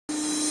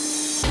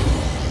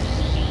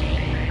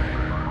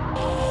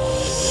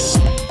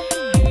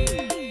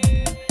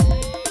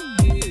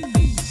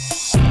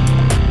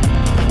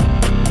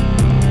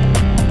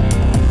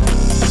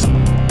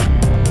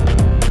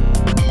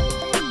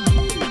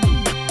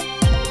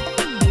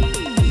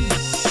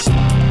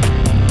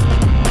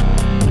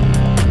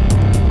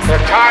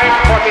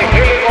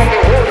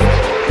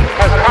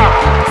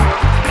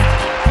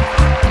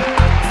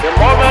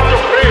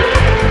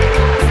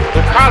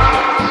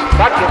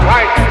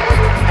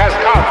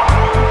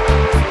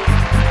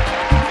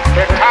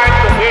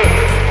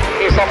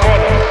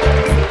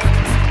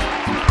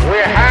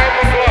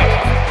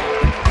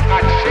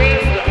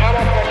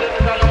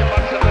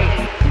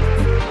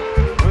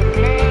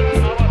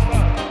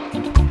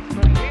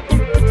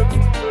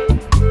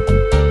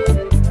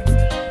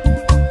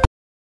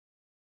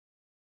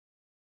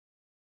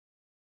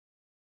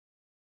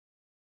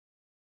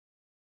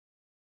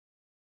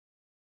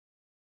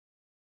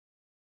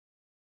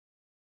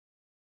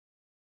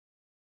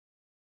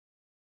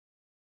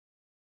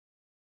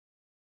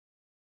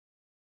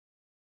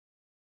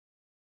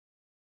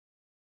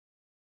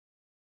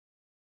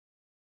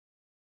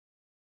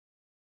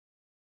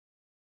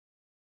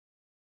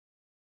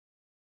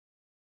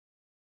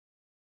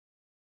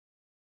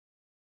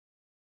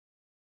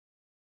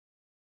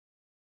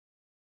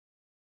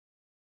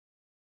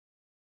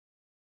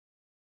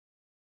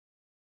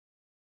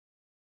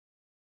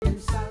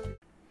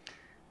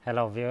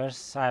Hello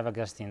viewers, I have a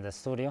guest in the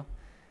studio.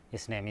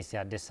 His name is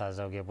Yadesa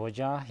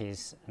Bojia. He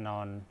is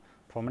known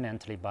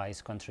prominently by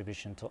his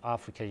contribution to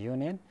Africa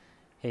Union.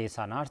 He is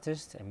an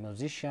artist, a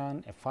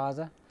musician, a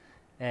father,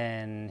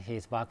 and he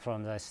is back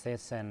from the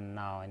States and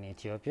now in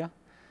Ethiopia.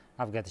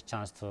 I've got a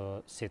chance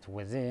to sit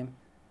with him.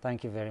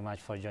 Thank you very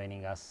much for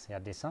joining us,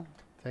 Yadesa.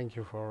 Thank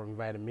you for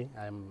inviting me.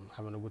 I'm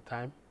having a good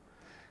time.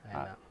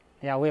 And,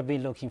 yeah, we've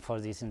been looking for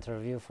this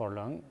interview for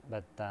long,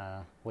 but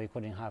we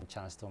couldn't have a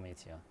chance to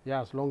meet you.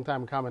 yeah, it's a long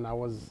time coming. I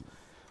was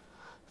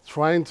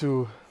trying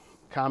to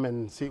come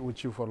and sit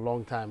with you for a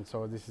long time,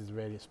 so this is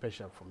very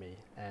special for me.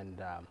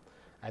 And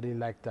I really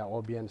like the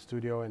OBN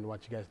studio and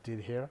what you guys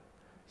did here.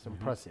 It's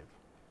impressive.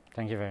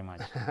 Thank you very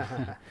much.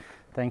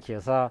 Thank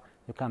you. So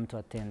you come to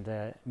attend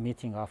the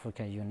meeting of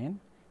African Union,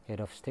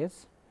 head of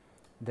states.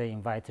 They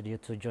invited you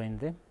to join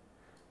them.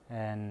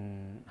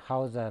 And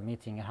how's the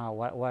meeting?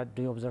 What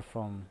do you observe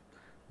from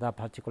that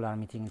particular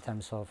meeting in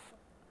terms of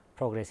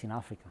progress in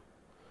Africa?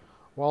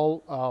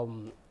 Well,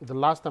 the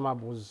last time I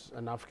was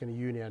in African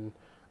Union,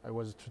 it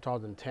was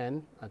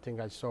 2010. I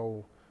think I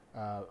saw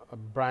a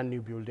brand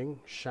new building,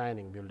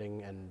 shining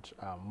building, and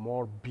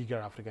more bigger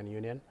African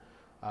Union.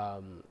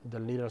 The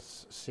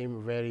leaders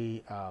seem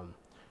very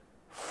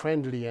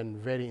friendly and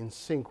very in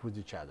sync with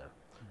each other.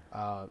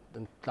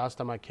 The last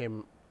time I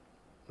came,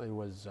 it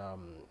was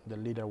the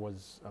leader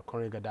was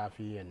Colonel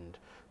Gaddafi, and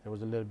there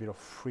was a little bit of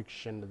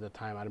friction at the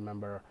time. I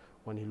remember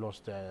when he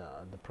lost the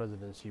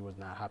presidency, he was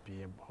not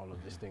happy about all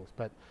of these things.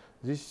 But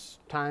this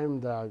time,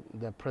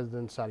 the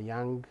presidents are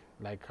young,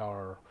 like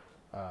our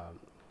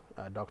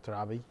Dr.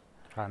 Abiy.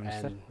 Prime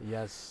Minister. And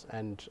yes,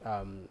 and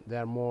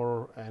they're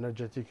more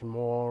energetic,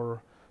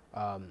 more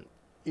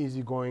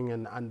easygoing,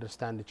 and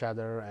understand each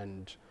other,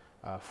 and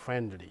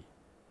friendly.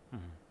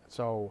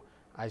 So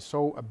I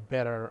saw a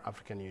better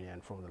African Union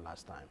from the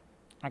last time.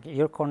 Okay,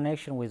 your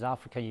connection with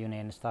African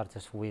Union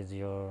started with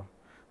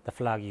the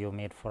flag you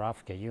made for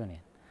African Union,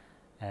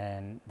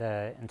 and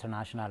the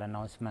international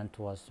announcement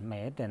was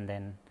made, and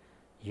then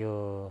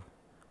you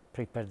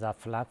prepared that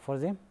flag for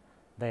them.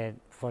 Then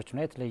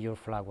fortunately your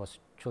flag was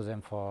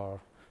chosen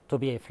to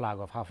be a flag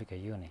of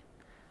African Union.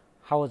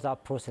 How was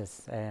that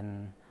process,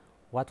 and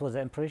what was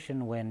the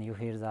impression when you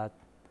hear that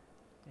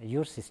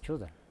yours is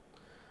chosen?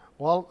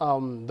 Well,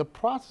 the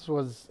process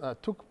was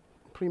took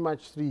pretty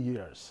much 3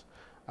 years.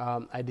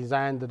 I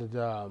designed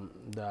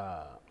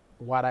the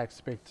what I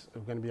expect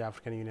is going to be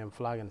African Union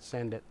flag and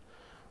send it.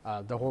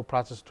 The whole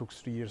process took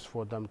 3 years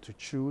for them to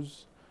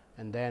choose,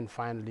 and then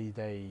finally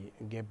they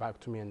gave back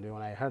to me. And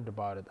when I heard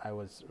about it, I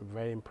was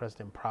very impressed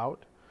and proud.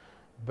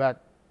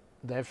 But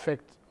the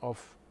effect of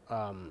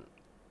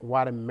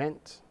what it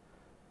meant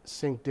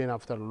sinked in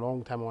after a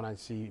long time when I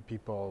see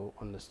people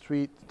on the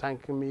street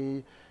thanking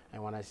me,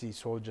 and when I see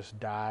soldiers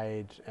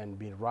died and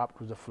being wrapped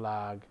with the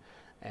flag,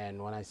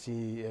 and when I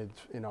see it,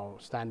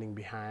 standing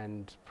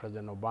behind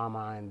President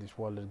Obama and this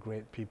world of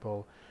great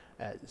people,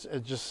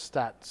 it just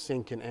starts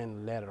sinking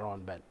in later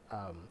on. But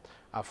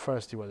at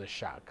first it was a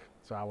shock.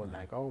 So I was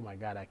like, oh my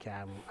God, I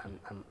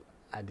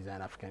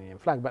designed African Union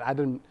flag, but I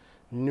didn't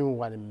knew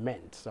what it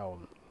meant. So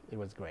it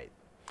was great.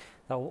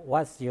 So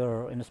what's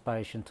your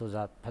inspiration to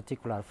that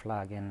particular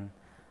flag, and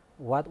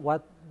what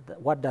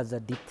does the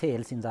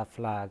details in that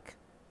flag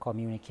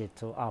communicate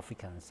to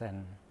Africans,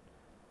 and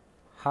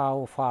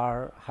how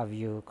far have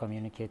you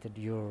communicated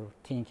your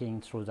thinking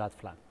through that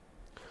flag?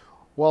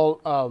 Well,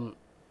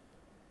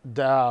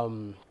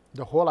 the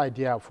whole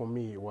idea for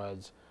me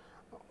was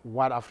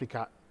what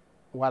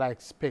I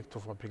expect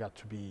of Africa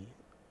to be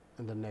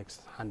in the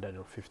next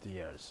 150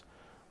 years.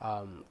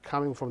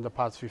 Coming from the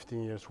past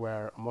 15 years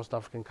where most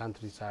African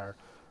countries are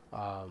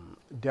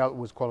dealt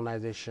with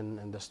colonization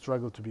and the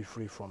struggle to be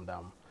free from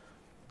them,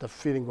 the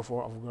feeling of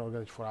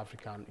Organization for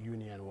African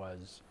Union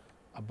was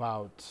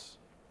about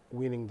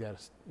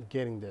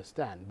getting their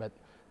stand. But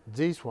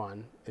this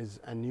one is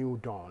a new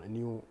dawn, a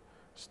new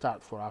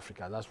start for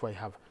Africa. That's why I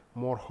have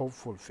more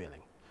hopeful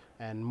feeling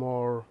and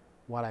more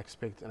what I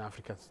expect in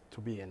Africa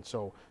to be. And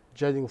so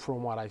judging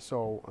from what I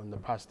saw in the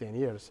past 10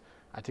 years,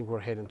 I think we're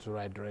heading to the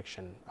right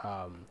direction.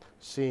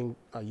 Seeing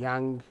a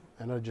young,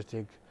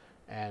 energetic,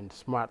 and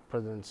smart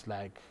presidents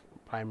like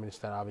Prime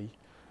Minister Abiy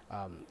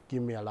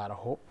give me a lot of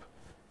hope.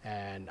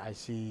 And I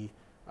see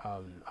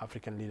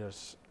African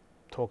leaders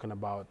talking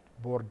about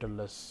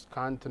borderless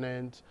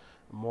continent,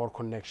 more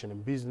connection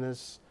in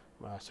business,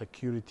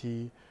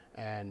 security,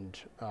 and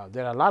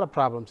there are a lot of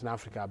problems in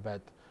Africa,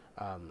 but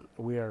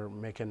we are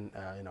making,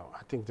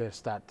 I think they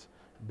start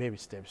baby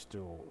steps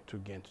to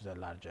get to the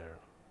larger,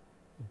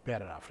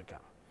 better Africa.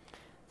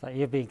 So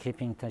you've been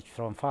keeping touch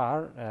from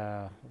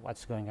far,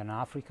 what's going on in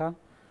Africa.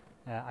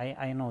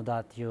 I know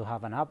that you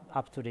have an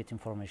up-to-date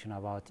information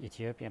about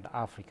Ethiopia and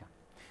Africa.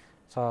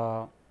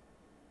 So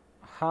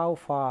how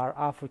far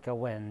Africa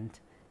went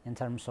in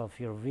terms of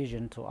your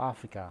vision to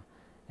Africa,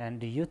 and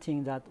do you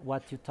think that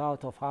what you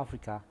thought of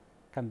Africa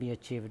can be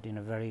achieved in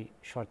a very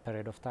short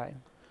period of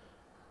time?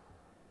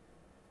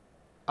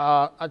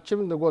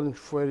 Achieving the goal in a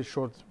very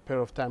short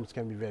period of time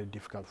can be very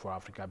difficult for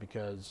Africa,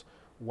 because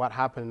what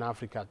happened in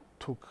Africa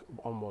took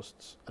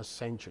almost a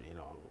century,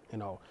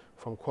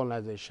 from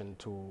colonization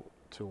to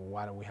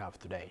what we have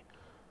today.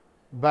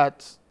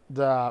 But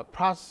the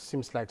process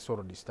seems like sort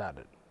of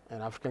started,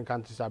 and African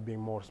countries are being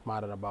more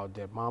smarter about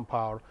their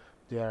manpower,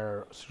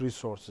 their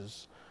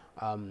resources.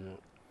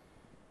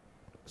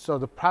 So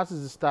the process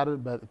is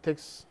started, but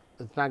it's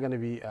not going to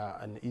be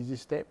an easy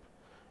step.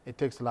 It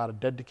takes a lot of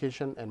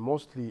dedication, and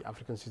mostly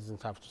African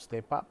citizens have to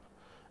step up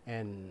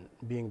and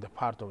being the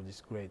part of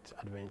this great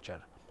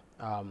adventure.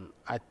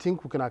 I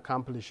think we can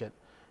accomplish it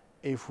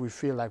if we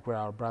feel like we're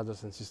our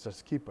brothers and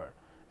sisters keeper,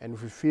 and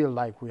if we feel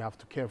like we have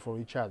to care for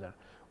each other,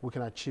 we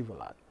can achieve a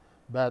lot.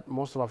 But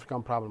most of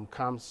African problem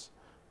comes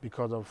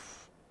because of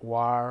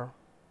war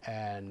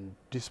and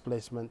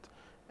displacement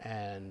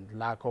and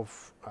lack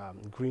of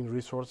green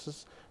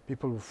resources.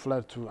 People will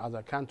fled to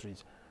other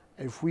countries.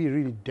 If we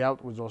really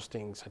dealt with those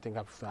things, I think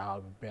Africa will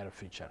have a better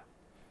future.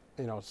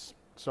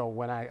 So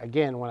when I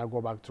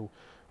go back to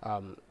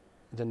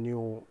the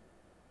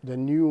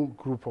new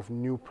group of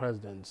new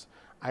presidents,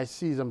 I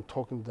see them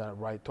talking the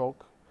right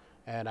talk,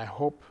 and I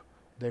hope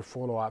they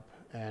follow up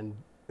and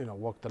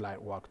walk the right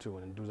walk too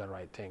and do the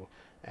right thing.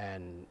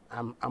 And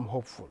I'm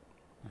hopeful.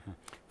 Mm-hmm.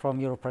 From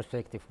your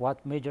perspective,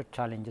 what major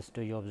challenges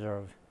do you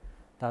observe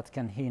that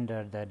can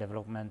hinder the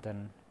development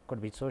and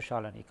could be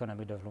social and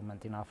economic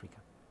development in Africa?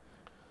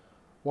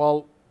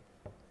 Well,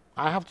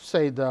 I have to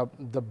say the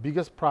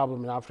biggest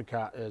problem in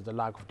Africa is the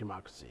lack of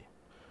democracy.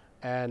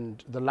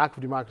 And the lack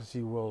of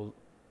democracy will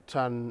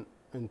turn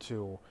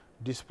into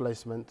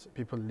displacement,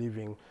 people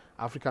leaving.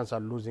 Africans are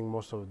losing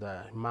most of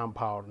the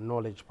manpower,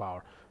 knowledge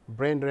power.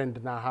 Brain drain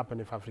did not happen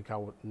if Africa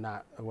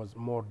was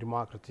more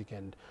democratic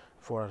and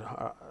for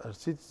a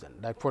citizen.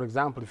 Like, for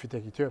example, if you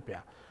take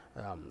Ethiopia,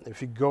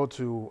 if you go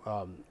to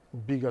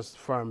biggest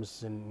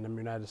firms in the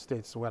United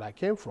States where I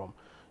came from,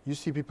 you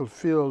see people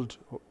filled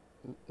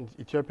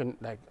Ethiopian,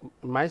 like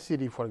my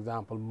city, for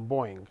example,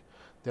 Boeing,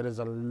 there is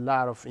a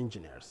lot of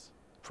engineers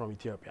from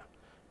Ethiopia.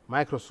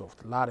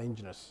 Microsoft, a lot of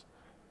engineers,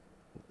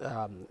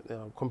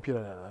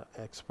 computer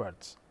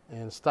experts,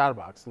 and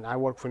Starbucks, and I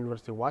work for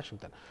University of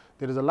Washington.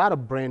 There is a lot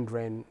of brain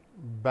drain,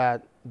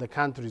 but the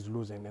country is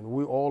losing, and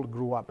we all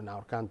grew up in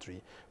our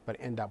country, but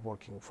end up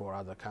working for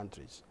other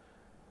countries.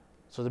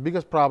 So the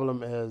biggest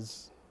problem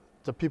is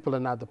the people are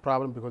not the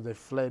problem because they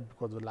fled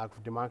because of the lack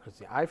of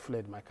democracy. I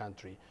fled my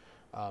country.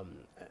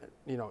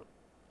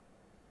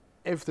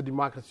 If the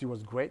democracy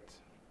was great,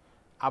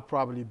 I'll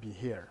probably be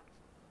here.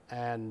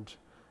 And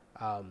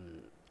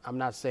I'm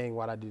not saying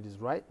what I did is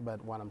right,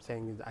 but what I'm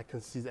saying is I can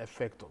see the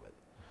effect of it.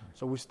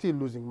 So we're still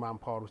losing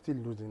manpower, we're still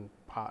losing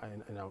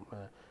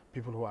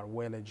people who are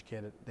well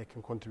educated, they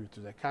can contribute to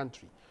their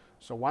country.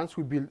 So once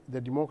we build,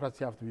 the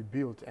democracy have to be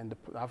built, and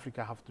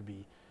Africa have to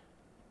be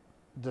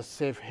the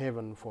safe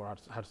haven for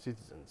our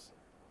citizens.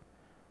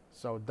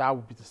 So that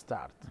would be the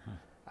start.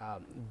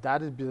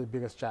 That is the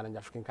biggest challenge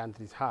African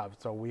countries have.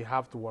 So we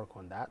have to work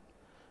on that.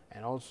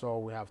 And also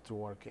we have to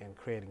work in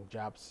creating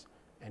jobs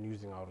and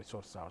using our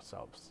resources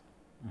ourselves.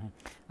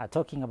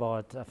 Talking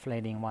about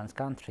fleeing one's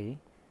country,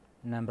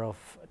 number of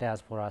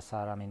diasporas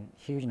are,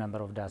 huge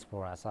number of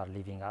diasporas are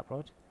living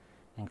abroad,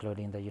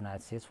 including the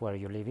United States where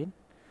you live in.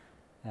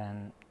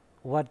 And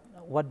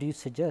what do you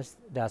suggest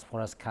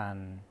diasporas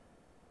can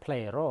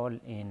play a role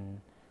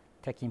in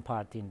taking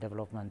part in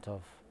development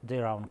of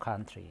their own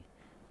country?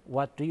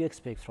 What do you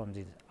expect from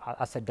this?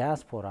 As a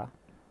diaspora,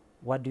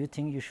 what do you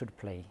think you should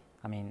play,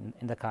 in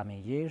the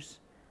coming years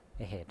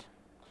ahead?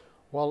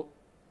 Well,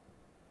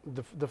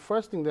 the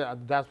first thing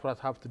that diasporas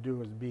have to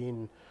do is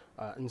being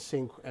in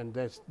sync, and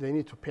they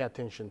need to pay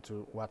attention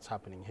to what's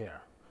happening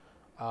here.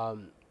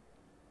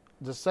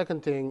 The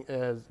second thing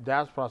is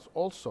diasporas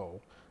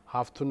also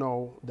have to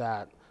know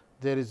that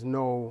there is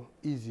no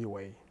easy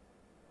way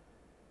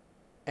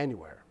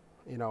anywhere.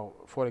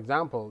 For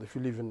example, if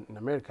you live in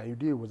America, you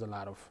deal with a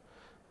lot of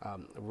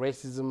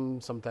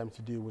racism, sometimes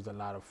you deal with a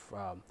lot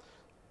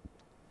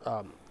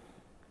of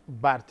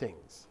bad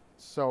things.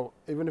 So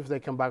even if they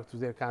come back to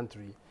their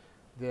country,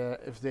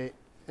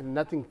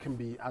 nothing can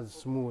be as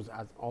smooth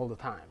as all the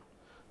time.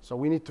 So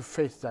we need to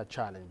face that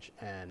challenge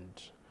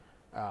and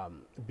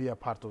be a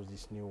part of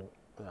this new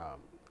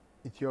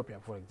Ethiopia,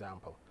 for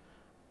example.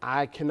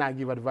 I cannot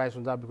give advice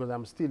on that because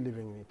I'm still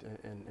living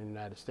in the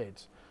United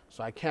States.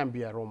 So I can't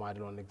be a role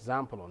model or an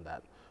example on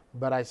that.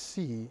 But I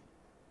see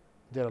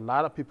there are a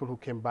lot of people who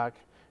came back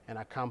and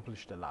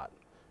accomplished a lot.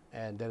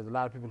 And there's a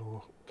lot of people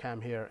who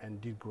came here and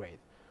did great.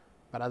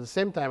 But at the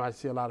same time, I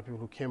see a lot of people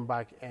who came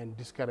back and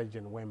discouraged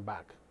and went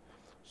back.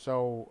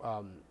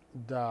 So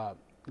the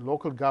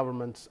local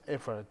government's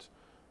effort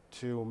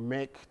to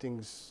make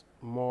things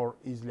more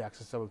easily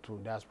accessible to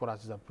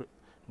diasporas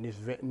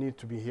need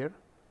to be here.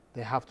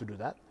 They have to do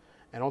that.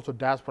 And also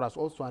diasporas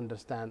also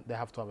understand they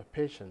have to have a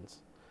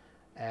patience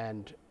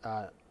and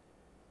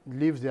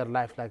live their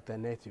life like the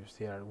natives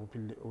here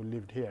who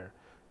lived here,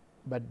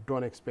 but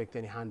don't expect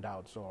any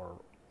handouts or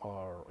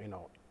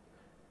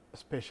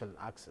special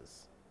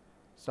access.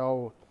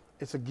 So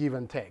it's a give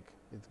and take.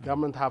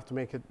 Government have to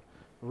make it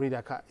really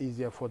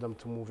easier for them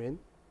to move in,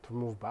 to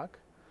move back,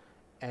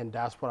 And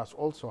diasporas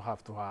also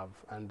have to have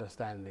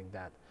understanding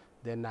that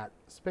they're not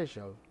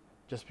special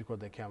just because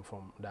they came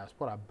from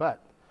diaspora,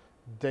 but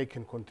they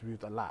can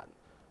contribute a lot.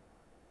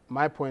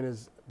 My point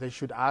is they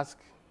should ask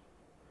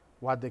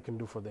what they can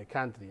do for their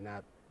country,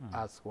 not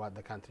ask what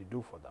the country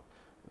do for them,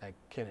 like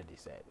Kennedy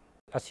said.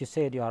 As you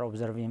said, you are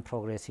observing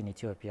progress in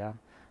Ethiopia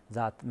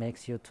that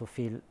makes you to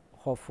feel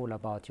hopeful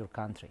about your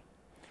country.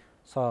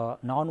 So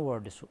now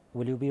onwards,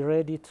 will you be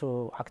ready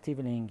to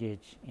actively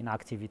engage in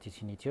activities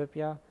in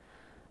Ethiopia?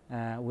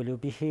 Will you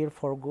be here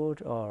for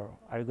good, or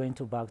are you going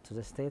to back to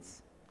the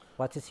States?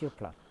 What is your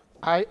plan?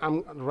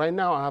 Right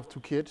now I have 2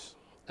 kids,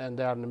 and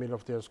they are in the middle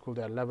of their school.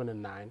 They're 11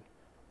 and 9.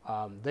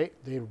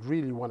 They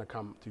really want to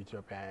come to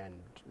Ethiopia and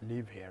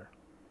live here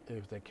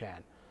if they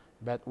can.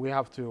 But we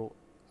have to,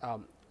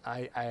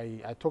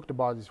 I talked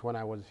about this when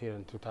I was here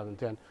in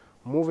 2010.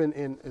 Moving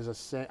in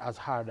is as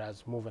hard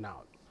as moving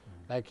out.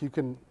 Like you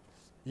can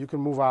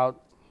move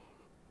out,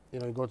 you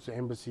go to the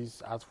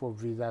embassies, ask for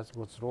visas,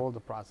 go through all the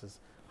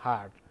process,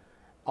 hard.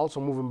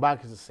 Also moving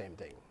back is the same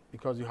thing,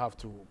 because you have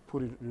to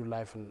put your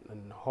life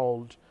in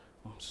hold,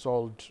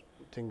 sold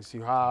things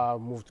you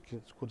have, moved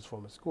kids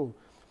from school.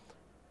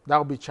 That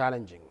will be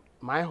challenging.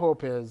 My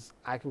hope is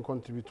I can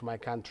contribute to my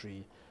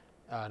country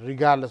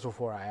regardless of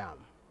where I am.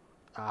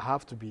 I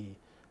have to be,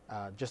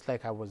 just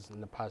like I was in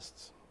the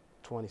past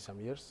 20-some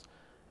years.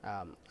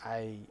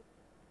 I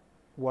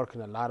work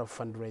in a lot of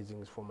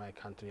fundraisings for my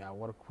country. I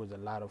work with a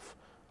lot of,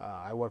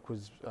 I work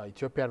with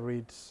Ethiopia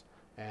Reads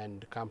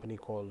and a company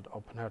called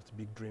Open Heart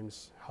Big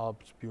Dreams,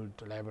 helps build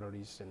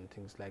libraries and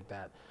things like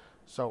that.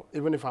 So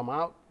even if I'm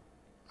out,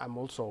 I'm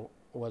also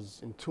was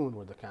in tune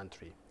with the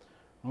country.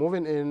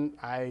 Moving in,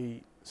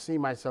 I see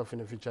myself in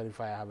the future, if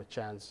I have a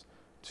chance,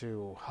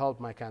 to help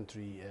my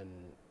country in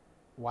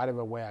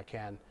whatever way I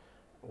can,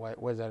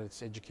 whether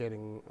it's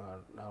educating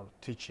or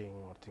teaching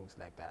or things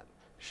like that,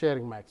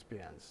 sharing my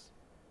experience.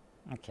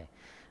 Okay.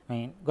 I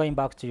mean, going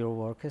back to your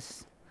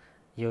works,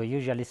 you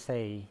usually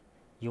say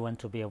you want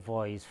to be a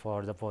voice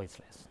for the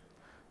voiceless.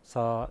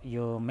 So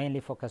you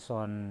mainly focus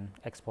on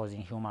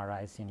exposing human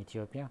rights in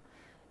Ethiopia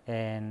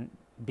and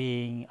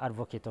being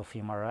advocate of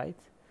human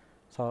rights.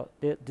 So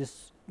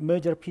these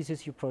major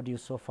pieces you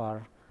produce so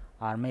far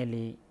are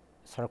mainly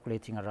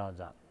circulating around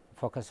that,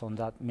 focus on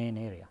that main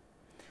area.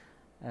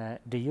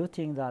 Do you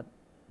think that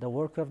the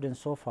work you have done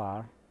so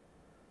far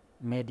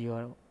made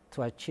you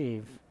to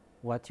achieve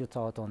what you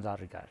thought on that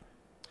regard?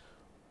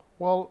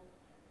 Well,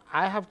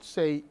 I have to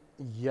say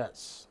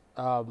yes.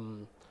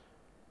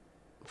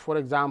 For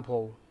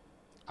example,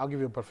 I'll give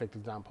you a perfect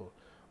example.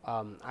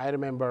 I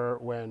remember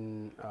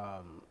when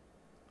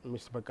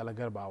Mr. Bakala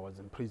Garba was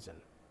in prison,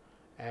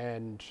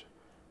 and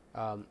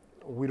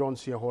we don't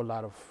see a whole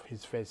lot of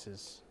his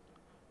faces.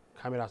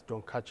 Cameras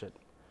don't catch it.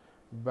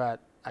 But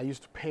I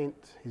used to paint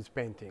his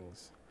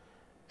paintings,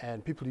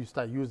 and people used to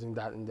start using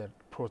that in their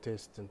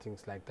protests and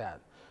things like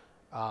that.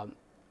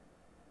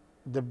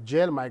 The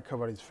jail might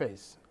cover his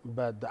face,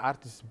 but the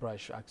artist's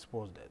brush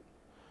exposed it.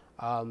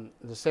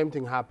 The same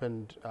thing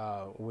happened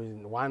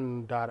with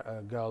one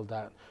girl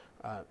that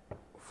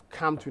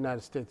came to the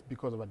United States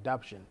because of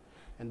adoption,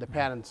 and the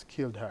parents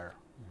killed her.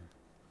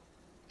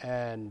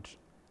 And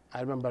I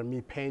remember me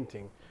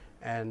painting,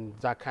 and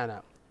that kind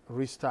of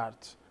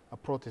restart a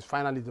protest.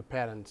 Finally, the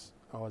parents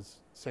was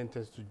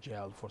sentenced to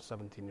jail for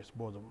 17 years,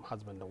 both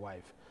husband and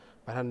wife.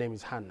 But her name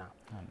is Hannah.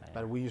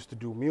 But we used to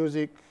do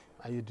music.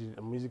 I did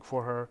music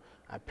for her.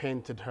 I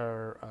painted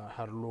her,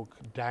 her look,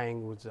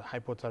 dying with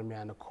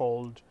hypothermia and a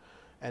cold.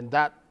 And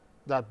that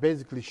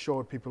basically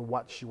showed people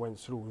what she went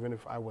through, even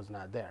if I was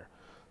not there.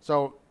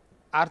 So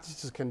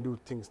artists can do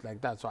things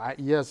like that. So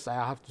yes, I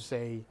have to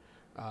say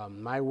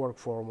my work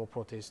for Homo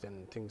Protest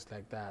and things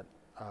like that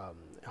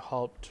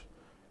helped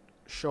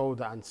show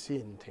the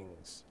unseen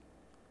things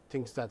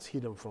that's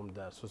hidden from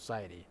the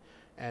society.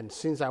 And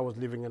since I was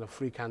living in a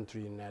free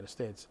country in the United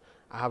States,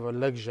 I have a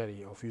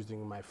luxury of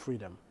using my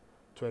freedom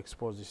to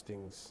expose these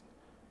things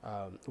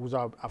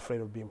without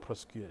afraid of being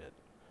prosecuted.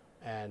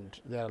 And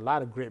there are a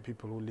lot of great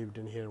people who lived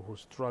in here who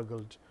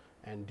struggled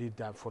and did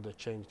that for the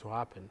change to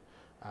happen.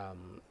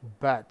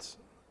 But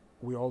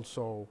I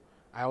also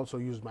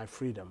use my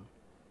freedom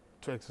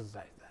to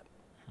exercise that.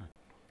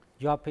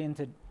 You have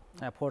painted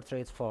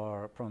portraits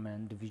for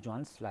prominent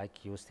individuals,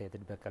 like you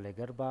stated, Bekele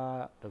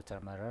Gerba, Dr.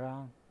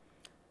 Marara,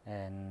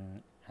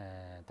 and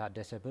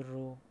Yadesa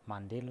Bojia,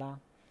 Mandela,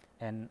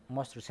 and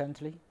most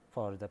recently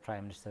for the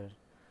Prime Minister,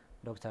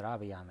 Dr.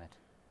 Abiy Ahmed.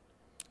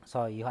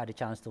 So you had a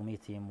chance to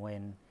meet him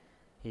when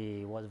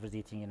he was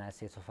visiting the United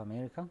States of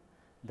America.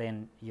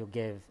 Then you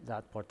gave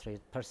that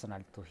portrait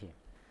personally to him.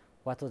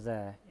 What was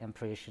the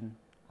impression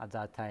at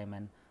that time,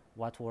 and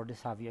what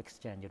words have you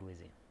exchanged with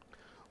him?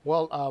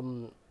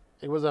 Well,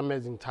 it was an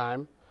amazing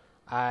time.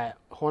 I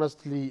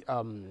honestly,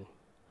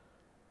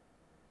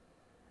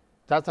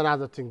 that's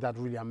another thing that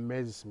really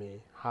amazes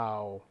me,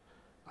 how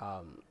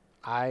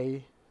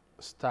I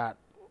start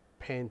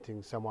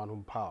painting someone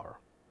in power.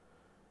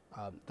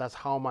 That's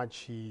how much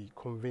he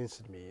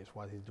convinced me is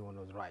what he's doing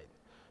was right.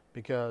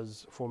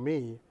 Because for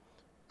me,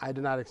 I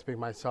did not expect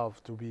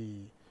myself to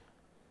be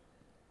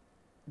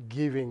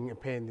giving a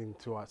painting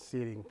to a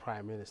sitting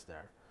prime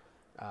minister,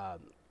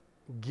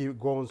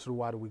 going through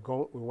what we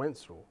went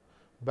through,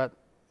 but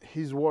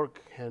his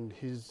work and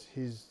his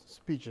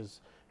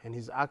speeches and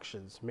his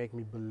actions make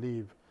me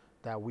believe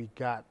that we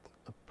got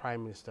a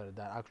prime minister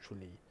that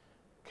actually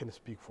can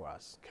speak for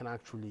us, can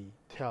actually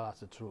tell us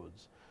the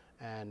truths.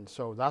 And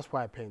so that's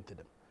why I painted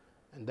him.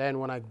 And then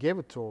when I gave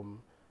it to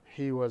him,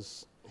 he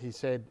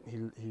said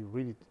he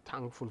really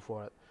thankful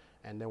for it.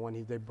 And then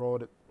when they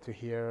brought it to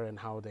here and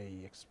how they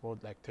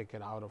exposed, like take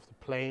it out of the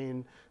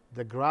plane,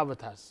 the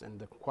gravitas and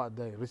the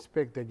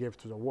respect they gave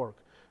to the work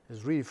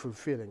is really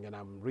fulfilling, and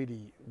I'm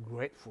really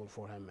grateful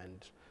for him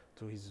and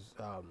to his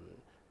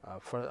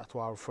to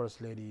our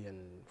First Lady, and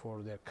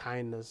for their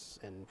kindness,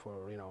 and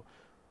for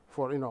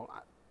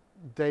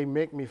they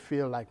make me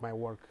feel like my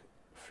work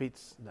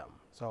fits them.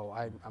 So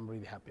I'm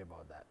really happy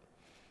about that.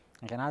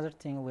 Okay, another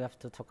thing we have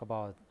to talk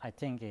about, I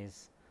think,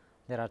 is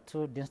there are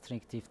two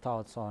distinctive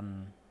thoughts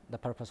on the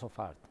purpose of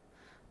art.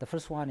 The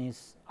first one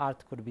is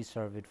art could be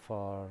served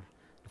for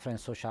different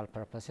social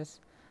purposes.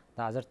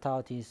 The other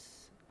thought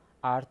is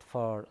art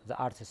for the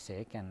art's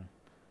sake and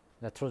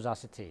the truth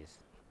as it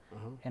is.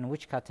 In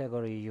which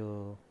category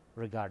you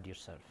regard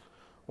yourself?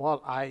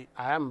 Well, I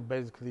am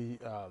basically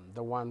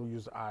the one who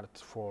use art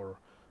for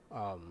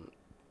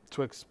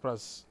to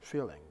express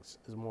feelings,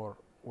 is more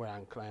where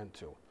I'm inclined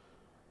to.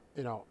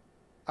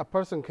 A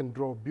person can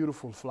draw a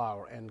beautiful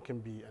flower and can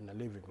be in a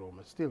living room.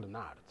 It's still an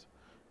art.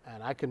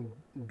 And I can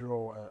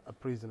draw a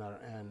prisoner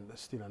and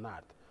still an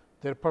art.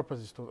 Their purpose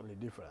is totally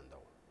different,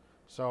 though.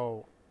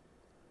 So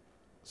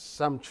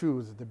some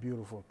choose the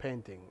beautiful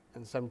painting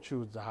and some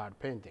choose the hard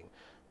painting.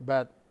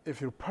 But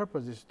if your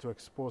purpose is to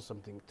expose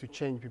something, to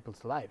change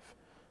people's life,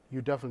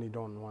 you definitely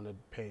don't want to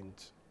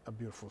paint a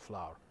beautiful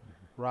flower.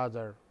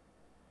 Rather,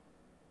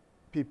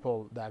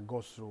 people that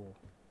go through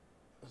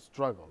a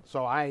struggle.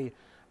 So I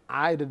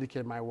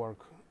dedicate my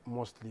work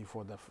mostly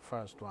for the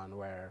first one,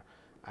 where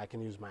I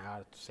can use my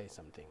art to say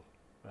something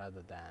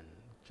rather than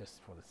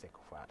just for the sake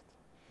of art.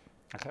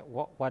 Okay,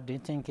 what do you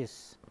think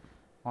is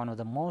one of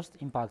the most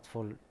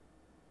impactful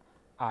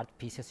art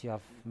pieces you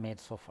have made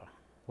so far?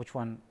 Which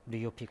one do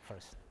you pick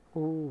first?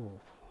 Ooh.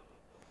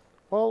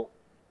 Well,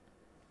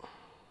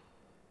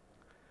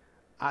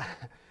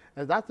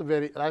 that's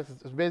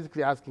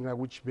basically asking like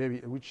which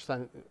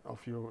son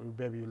of your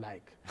baby you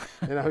like,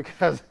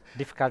 because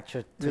difficult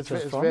to choose from?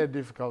 It's very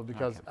difficult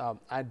because okay.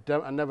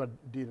 I never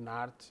did an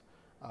art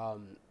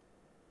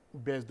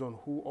based on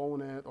who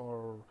own it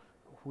or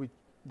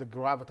the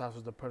gravitas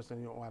of the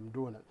person I'm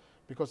doing it.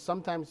 Because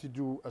sometimes you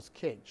do a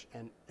sketch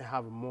and it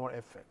have more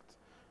effect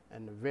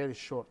in a very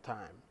short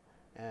time,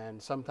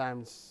 and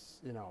sometimes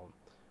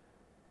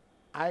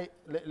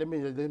let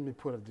me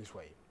put it this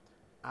way.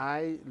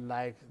 I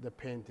like the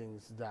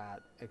paintings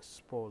that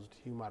exposed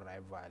human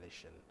rights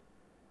violation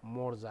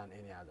more than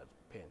any other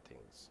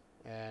paintings.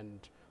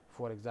 And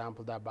for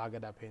example, the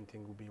Bagada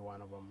painting would be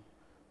one of them.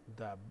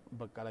 The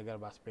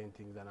Bakalagarbas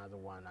painting is another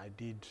one. I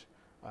did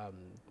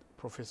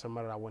Professor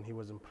Mara when he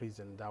was in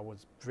prison. That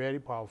was very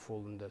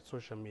powerful in the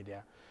social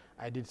media.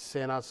 I did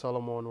Sena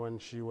Solomon when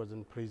she was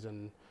in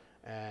prison,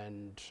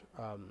 and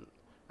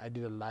I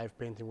did a live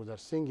painting with her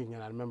singing,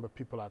 and I remember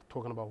people are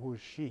talking about who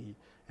is she,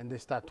 and they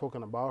start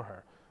talking about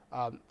her.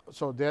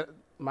 So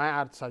my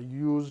arts are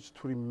used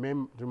to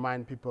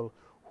remind people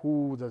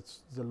who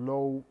the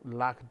low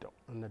lacked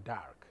in the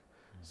dark.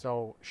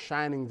 So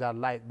shining that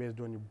light based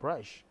on your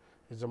brush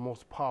is the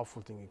most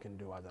powerful thing you can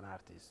do as an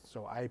artist.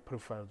 So I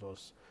prefer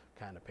those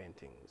kind of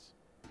paintings.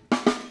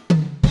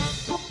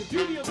 The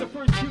beauty of the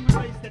first human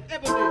race that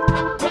ever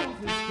lived,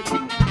 Moses, the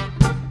king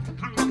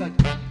conquered,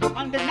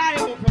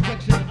 undeniable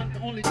perfection, and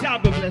only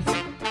God will bless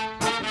it.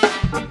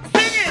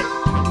 Sing it!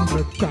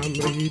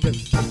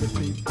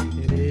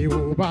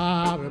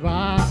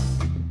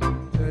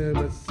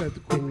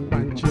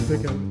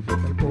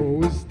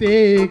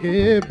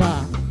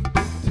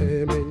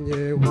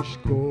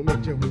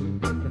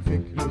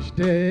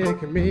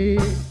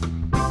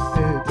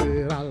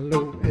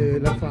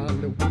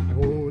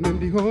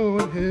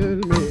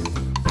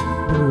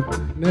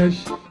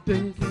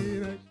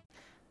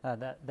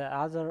 The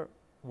other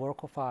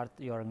work of art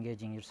you are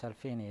engaging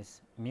yourself in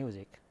is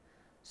music.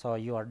 So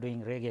you are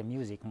doing reggae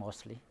music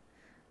mostly.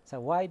 So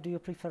why do you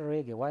prefer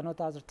reggae? Why not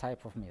other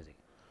type of music?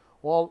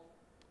 Well,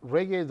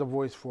 reggae is the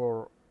voice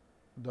for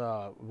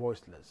the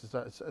voiceless.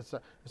 It's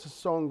a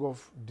song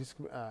of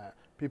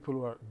people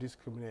who are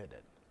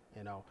discriminated.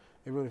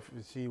 Even if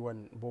you see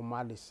when Bob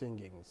Marley is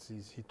singing,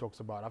 he talks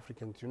about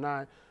Africans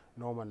Unite,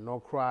 Norman No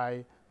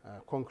Cry,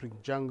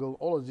 Concrete Jungle.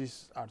 All of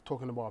these are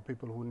talking about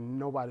people who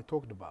nobody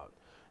talked about,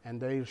 and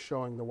they're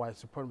showing the white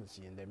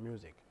supremacy in their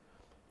music.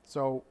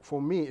 So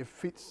for me, it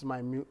fits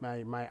my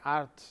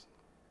art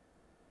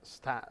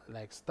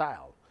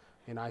style.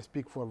 I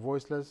speak for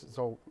voiceless,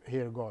 so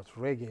here it goes.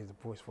 Reggae is a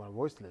voice for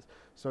voiceless,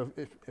 so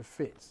it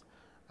fits.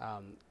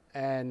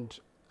 And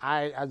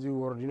as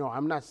you already know,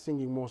 I'm not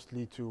singing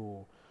mostly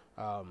to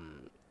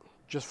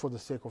just for the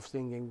sake of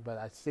singing, but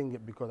I sing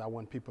it because I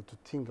want people to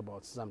think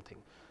about something.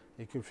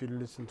 If you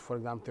listen to, for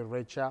example,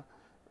 Recha,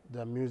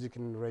 the music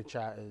in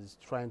Recha is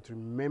trying to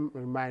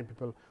remind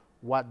people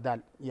what that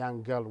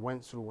young girl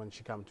went through when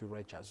she came to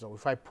Recha. So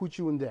if I put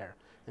you in there,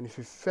 and if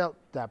you felt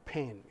that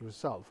pain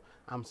yourself,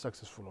 I'm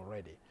successful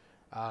already.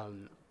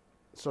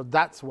 So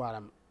that's what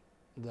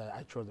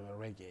I chose the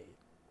reggae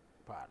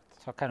part.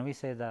 So can we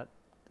say that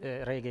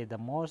reggae the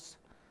most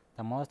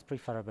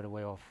preferable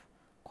way of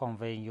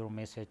conveying your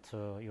message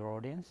to your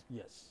audience?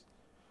 Yes,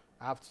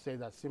 I have to say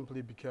that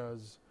simply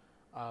because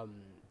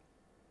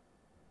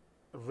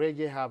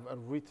reggae have a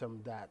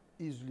rhythm that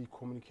easily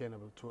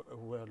communicable to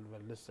whoever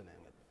listening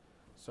it.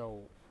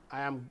 So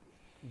I am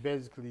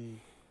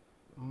basically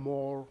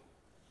more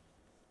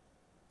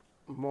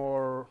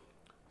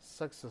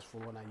successful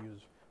when I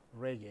use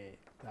reggae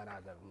than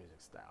other music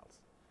styles.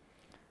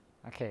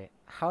 Okay,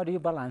 how do you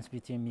balance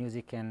between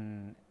music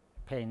and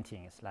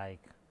paintings like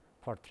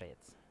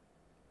portraits?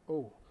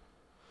 Oh,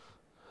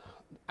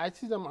 I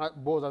see them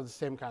both as the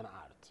same kind of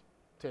art,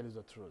 tell you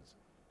the truth.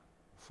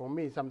 For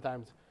me,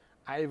 sometimes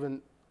I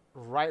even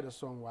write a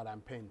song while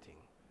I'm painting.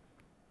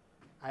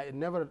 I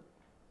never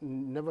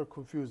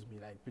confuse me,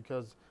 like,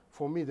 because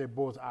for me they're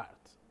both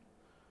art.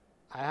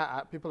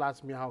 People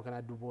ask me how can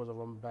I do both of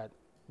them, but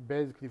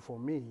basically for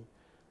me,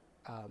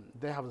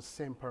 they have the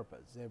same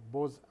purpose. They're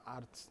both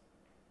arts,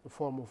 a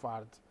form of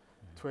art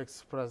to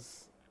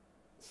express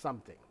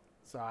something.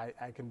 So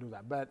I can do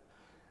that. But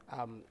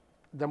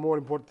the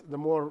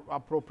more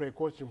appropriate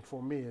question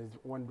for me is,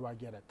 when do I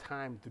get a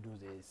time to do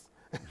this?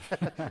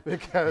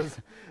 Because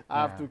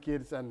I have 2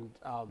 kids, and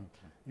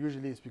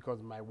usually it's because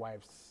of my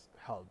wife's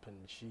help, and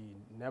she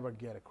never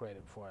get a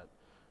credit for it.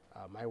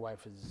 My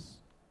wife is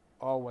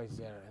always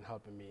there and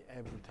helping me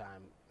every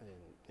time,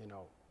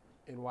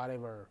 in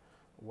whatever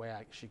way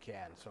she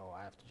can. So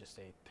I have to just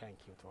say thank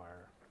you to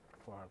her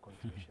for her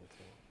contribution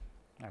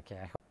too.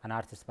 Okay, an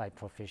artist by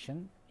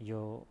profession,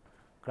 you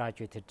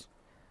graduated.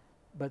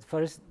 But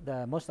first,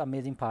 the most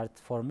amazing part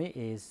for me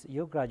is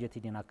you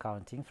graduated in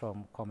accounting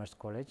from Commerce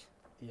College.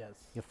 Yes.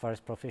 Your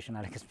first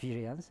professional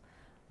experience,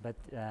 but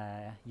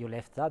you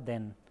left that,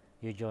 then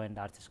you joined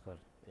art school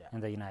in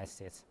the United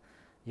States.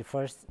 Your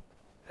first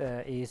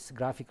is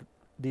graphic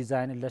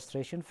design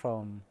illustration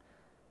from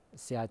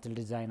Seattle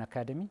Design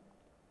Academy,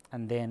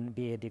 and then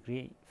BA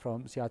degree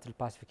from Seattle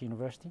Pacific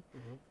University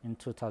in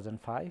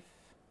 2005.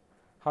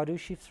 How do you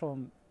shift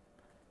from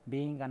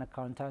being an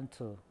accountant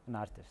to an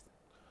artist?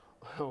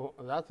 Oh,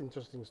 that's an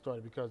interesting story,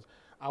 because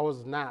I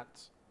was not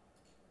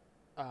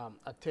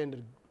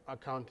attended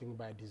accounting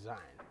by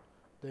design.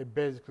 They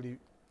basically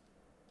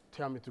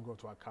tell me to go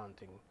to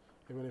accounting,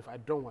 even if I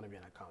don't want to be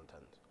an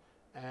accountant.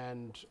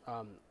 And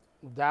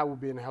that would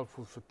be a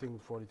helpful thing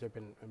for the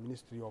Ethiopian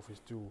Ministry office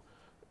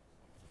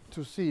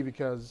to see,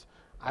 because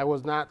I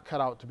was not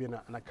cut out to be an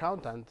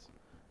accountant,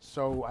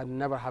 so I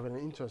never have an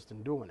interest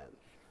in doing it.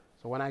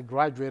 So when I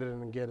graduated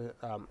and get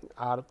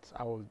art,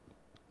 I will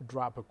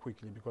drop it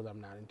quickly because I'm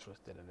not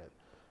interested in it.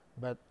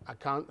 But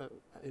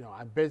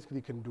I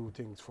basically can do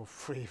things for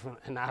free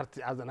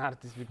as an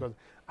artist because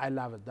I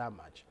love it that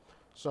much.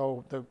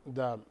 So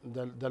the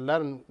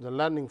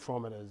learning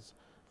from it is,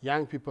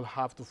 young people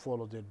have to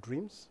follow their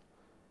dreams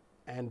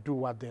and do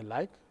what they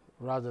like,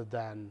 rather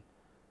than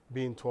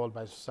being told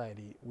by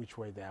society which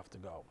way they have to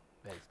go,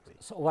 basically.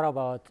 So what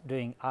about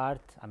doing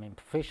art, I mean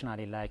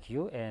professionally like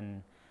you,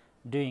 and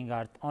doing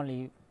art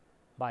only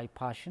by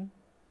passion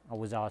or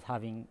without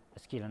having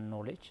skill and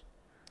knowledge?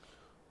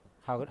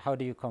 How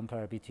do you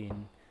compare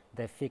between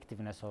the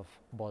effectiveness of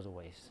both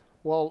ways?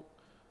 Well,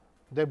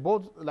 they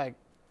both, like,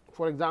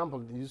 for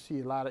example, you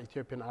see a lot of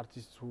Ethiopian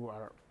artists who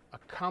are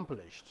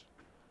accomplished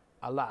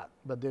a lot,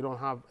 but they don't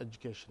have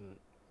education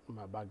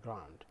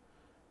background.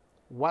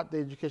 What the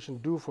education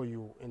do for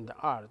you in the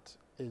art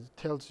is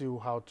tells you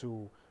how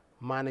to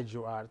manage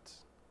your art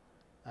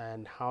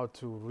and how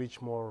to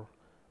reach more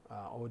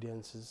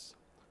audiences,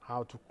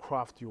 how to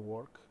craft your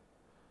work.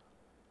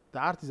 The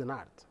art is an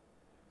art.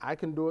 I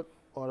can do it,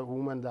 or a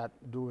woman that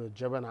do a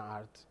Jabana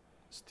art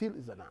still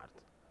is an art.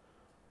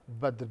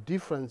 But the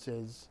difference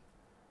is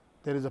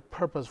there is a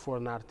purpose for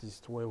an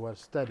artist where we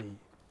study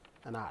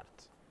an art.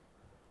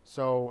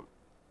 So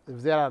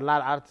if there are a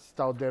lot of artists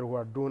out there who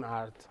are doing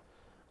art,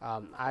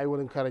 I will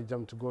encourage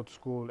them to go to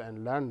school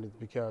and learn it,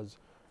 because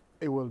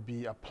it will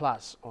be a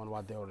plus on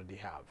what they already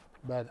have.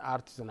 But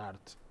art is an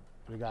art,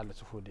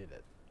 regardless of who did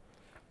it.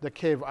 The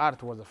cave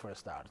art was the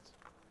first art.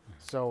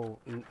 So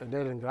they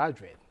didn't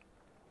graduate.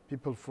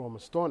 People from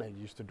Stone Age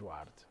used to do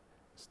art,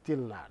 still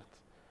an art.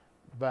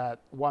 But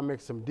what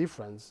makes them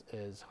different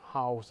is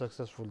how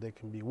successful they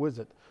can be with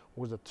it,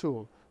 with a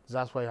tool.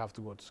 That's why you have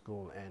to go to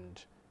school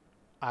and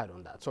add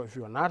on that. So if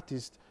you're an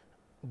artist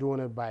doing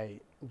it by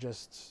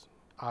just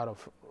out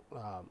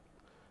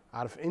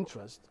of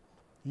interest,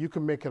 you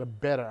can make it a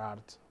better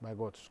art by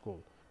going to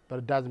school, but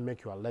it doesn't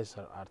make you a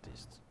lesser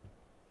artist.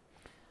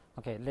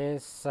 Okay,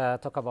 let's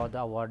talk about the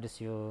awards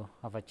you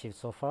have achieved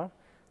so far.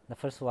 The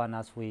first one,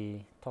 as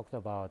we talked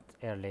about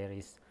earlier,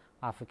 is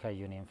Africa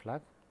Union flag,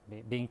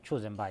 being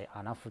chosen by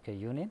an Africa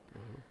Union.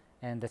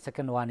 And the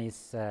second one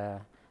is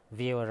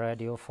VOA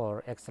Radio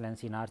for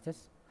Excellence in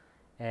Artists,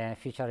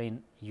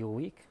 featuring U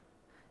Week.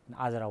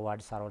 Other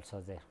awards are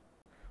also there.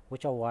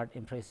 Which award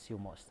impresses you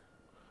most?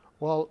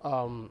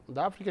 Well,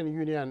 the African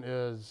Union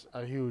is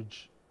a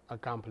huge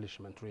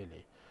accomplishment,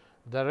 really.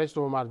 The rest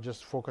of them are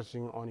just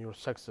focusing on your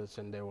success,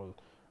 and they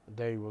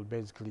will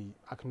basically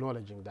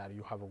acknowledging that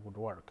you have a good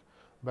work.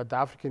 But the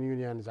African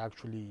Union is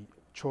actually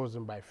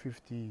chosen by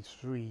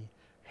 53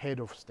 head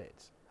of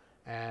states.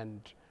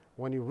 And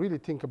when you really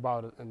think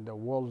about it, and the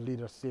world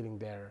leaders sitting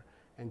there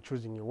and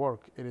choosing your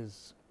work, it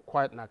is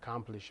quite an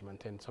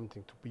accomplishment and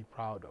something to be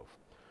proud of.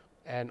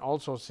 And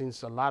also,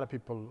 since a lot of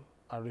people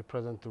are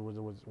represented,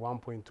 there was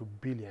 1.2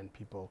 billion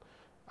people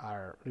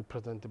are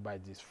represented by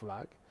this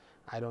flag,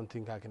 I don't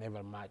think I can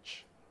ever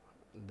match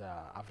the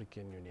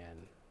African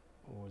Union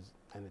with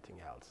anything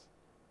else.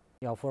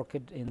 You have worked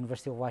in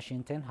University of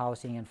Washington,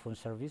 Housing and Food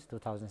Service,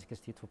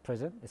 2016 to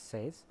present, it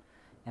says,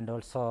 and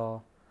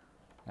also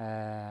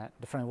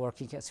different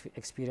working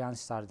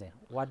experience are there.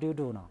 What do you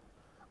do now?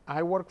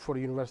 I work for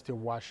the University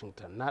of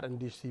Washington, not in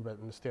DC, but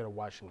in the state of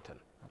Washington.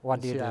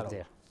 What do you Seattle. do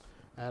there?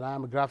 And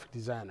I'm a graphic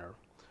designer.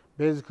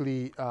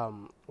 Basically,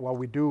 what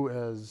we do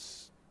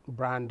is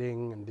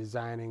branding and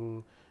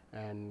designing,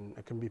 and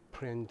it can be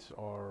print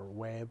or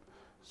web.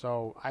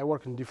 So I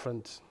work in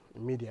different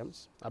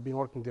mediums. I've been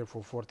working there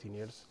for 14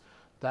 years.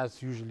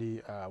 That's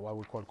usually what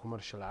we call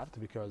commercial art,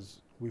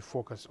 because we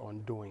focus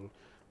on doing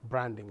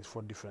brandings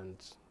for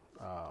different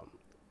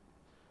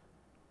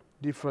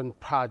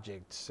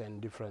projects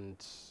and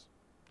different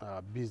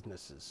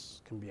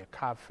businesses. It can be a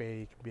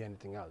cafe, it can be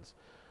anything else.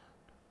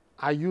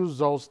 I use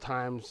those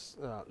times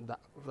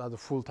as a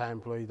full-time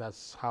employee.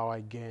 That's how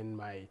I gain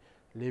my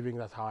living.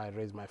 That's how I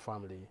raise my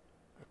family,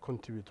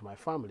 contribute to my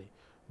family.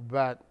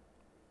 But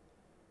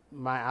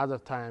my other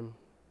time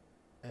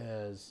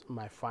is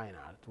my fine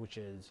art, which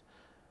is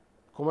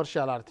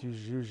commercial art.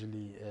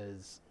 Usually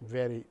is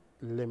very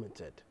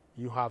limited.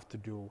 You have to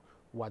do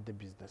what the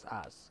business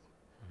asks.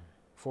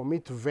 For me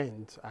to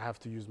vent, I have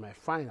to use my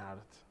fine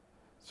art,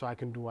 so I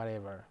can do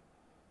whatever,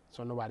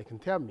 so nobody can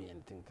tell me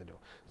anything to do.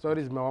 So it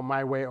is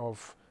my way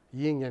of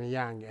yin and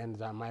yang, and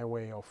my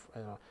way of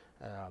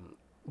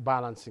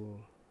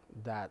balancing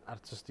that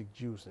artistic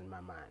juice in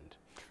my mind.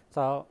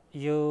 So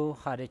you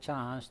had a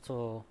chance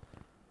to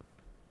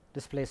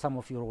display some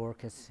of your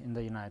works in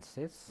the United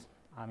States.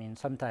 I mean,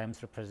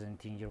 sometimes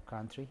representing your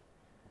country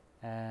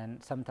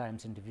and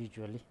sometimes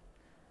individually.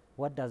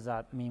 What does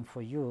that mean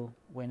for you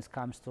when it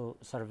comes to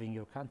serving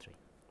your country?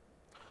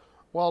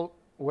 Well,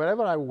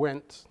 wherever I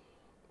went,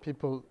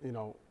 people,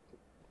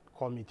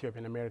 call me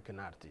Ethiopian American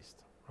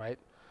artist, right?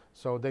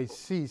 So they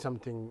see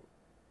something,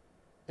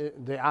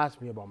 they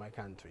ask me about my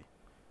country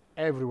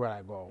everywhere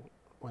I go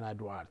when I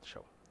do art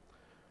show.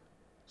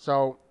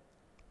 So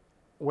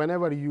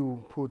whenever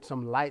you put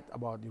some light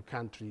about your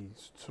country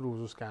through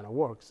those kind of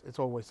works, it's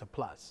always a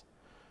plus.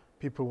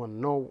 People want to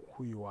know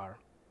who you are,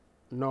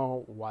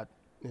 know what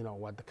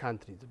the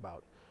country is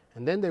about.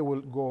 And then they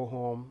will go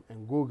home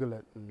and Google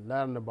it and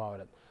learn about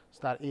it,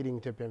 start eating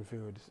Ethiopian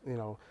food,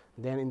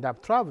 then end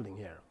up traveling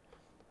here.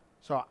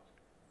 So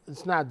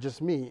it's not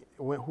just me.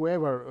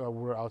 Whoever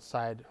we're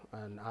outside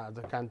and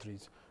other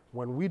countries,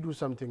 when we do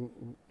something,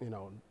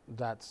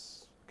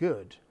 that's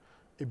good,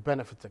 it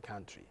benefits the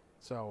country.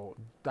 So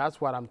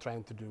that's what I'm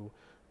trying to do.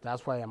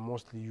 That's why I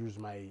mostly use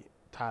my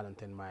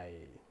talent and my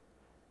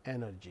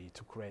energy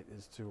to create,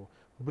 is to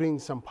bring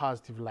some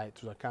positive light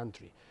to the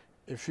country.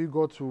 If you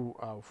go to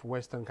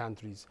Western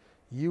countries,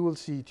 you will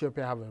see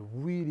Ethiopia have a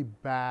really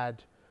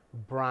bad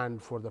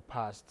brand for the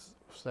past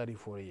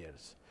 34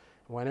 years.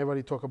 Whenever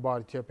you talk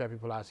about Ethiopia,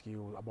 people ask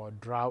you about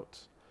drought,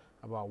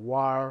 about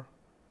war,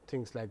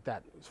 things like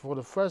that. For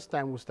the first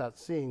time, we start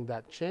seeing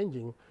that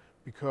changing,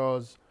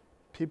 because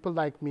people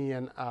like me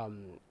and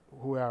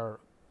who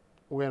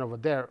went over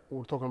there,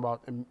 we're talking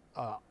about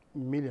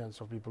millions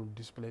of people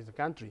displaced the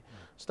country,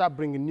 start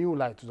bringing new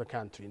light to the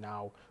country.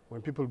 Now, when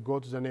people go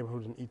to the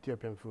neighborhood and eat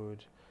Ethiopian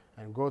food,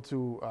 and go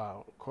to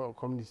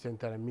community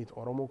center and meet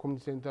Oromo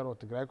community center or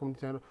Tigray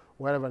community center,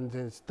 wherever, and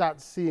then start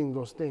seeing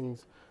those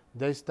things,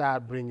 they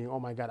start bringing, oh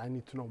my God, I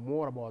need to know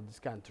more about this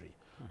country.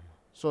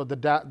 So the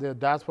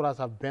diasporas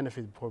have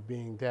benefited for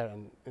being there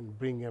and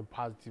bringing a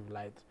positive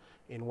light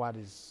in what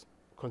is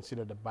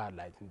considered a bad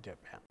light in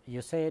Japan.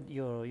 You said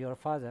your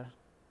father,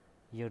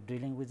 you're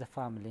dealing with the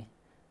family,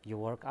 you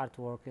work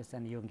artworks,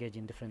 and you engage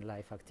in different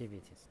life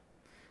activities.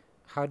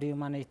 How do you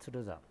manage to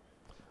do that?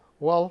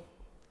 Well,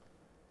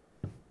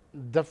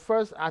 the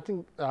first, I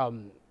think,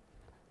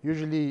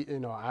 usually,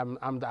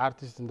 I'm the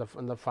artist in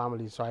the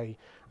family, so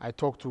I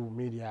talk to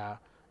media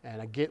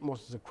and I get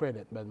most of the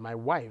credit. But my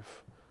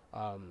wife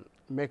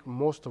make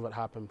most of it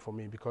happen for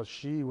me, because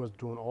she was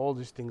doing all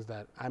these things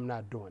that I'm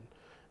not doing,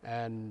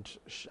 and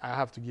I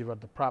have to give her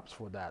the props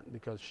for that,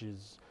 because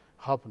she's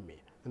helping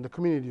me, and the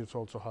community is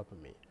also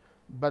helping me.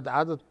 But the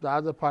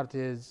other part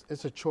is,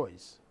 it's a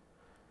choice.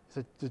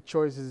 So the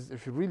choice is,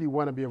 if you really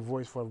want to be a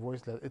voice for a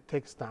voiceless, it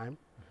takes time,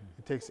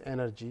 it takes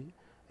energy,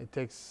 it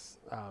takes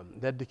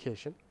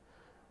dedication.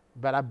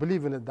 But I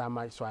believe in it that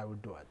much, so I will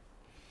do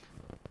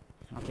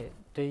it. Okay.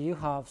 Do you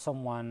have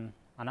someone,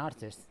 an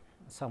artist,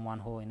 someone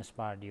who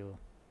inspired you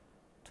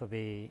to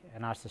be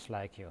an artist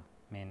like you?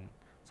 I mean,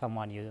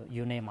 someone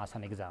you name as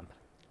an example.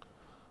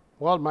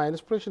 Well, my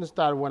inspiration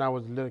started when I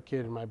was a little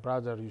kid. My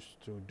brother used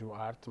to do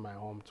art in my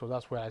home, so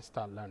that's where I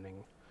started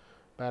learning.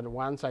 But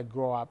once I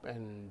grow up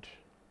and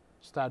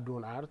start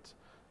doing art,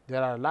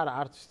 there are a lot of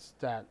artists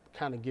that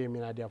kind of gave me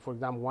an idea. For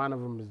example, one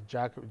of them is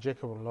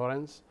Jacob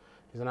Lawrence.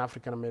 He's an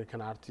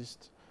African-American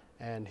artist,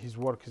 and his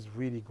work is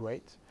really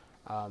great.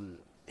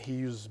 He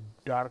uses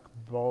dark,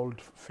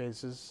 bold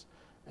faces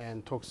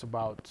and talks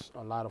about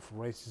a lot of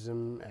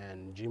racism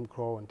and Jim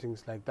Crow and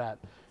things like that.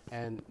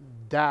 And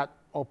that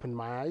opened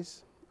my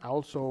eyes. I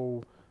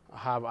also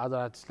have other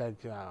artists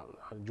like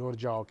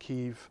Georgia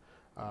O'Keeffe,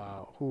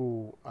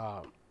 who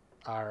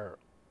are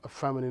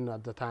feminine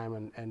at the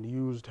time and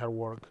used her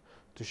work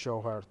to show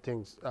her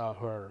things,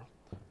 to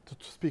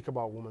speak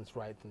about women's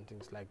rights and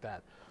things like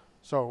that.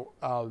 So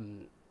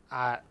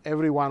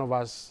every one of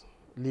us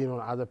lean on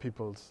other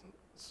people's.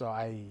 So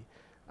I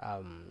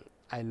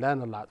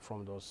learn a lot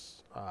from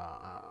those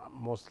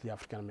mostly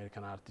African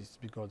American artists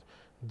because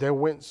they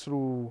went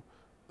through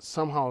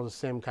somehow the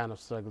same kind of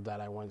struggle that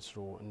I went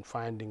through in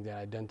finding their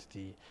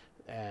identity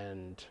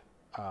and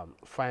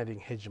finding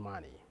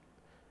hegemony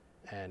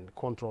and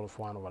control of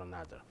one over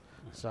another.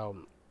 So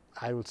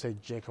I would say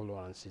Jacob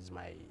Lawrence is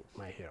my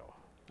hero.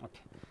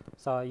 Okay.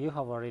 So you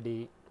have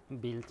already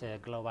built a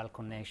global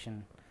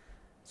connection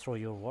through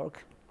your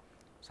work.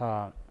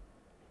 So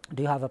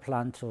do you have a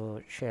plan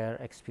to share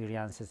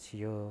experiences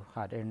you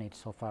had earned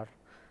so far?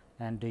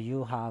 And do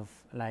you have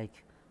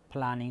like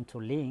planning to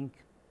link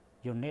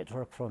your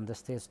network from the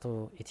States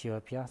to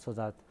Ethiopia so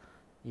that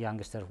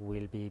youngsters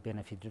will be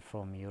benefited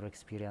from your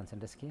experience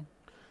and the skill?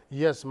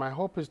 Yes, my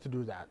hope is to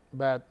do that.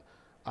 But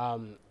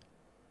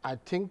I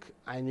think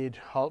I need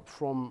help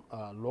from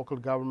local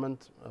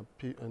government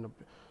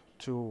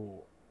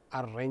to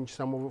arrange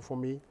some of it for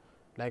me.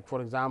 Like,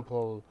 for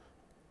example,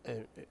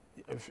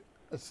 if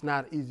it's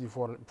not easy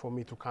for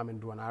me to come and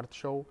do an art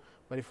show,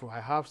 but if I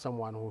have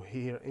someone who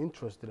here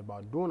interested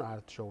about doing an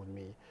art show with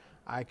me,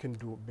 I can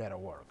do better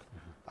work.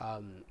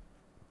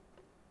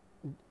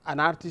 An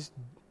artist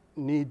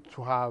need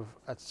to have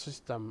a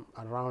system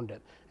around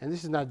it. And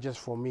this is not just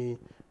for me,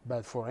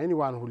 but for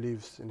anyone who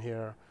lives in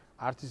here.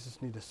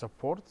 Artists need the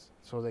support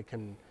so they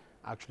can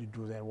actually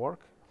do their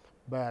work.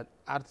 But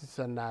artists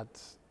are not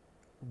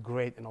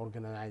great in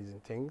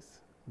organizing things.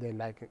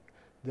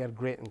 They're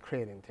great in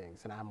creating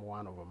things, and I'm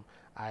one of them.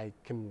 I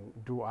can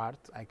do art,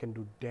 I can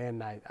do day and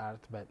night art,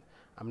 but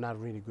I'm not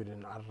really good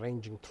in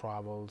arranging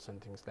travels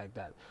and things like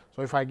that.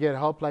 So if I get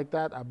help like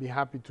that, I'll be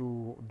happy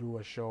to do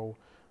a show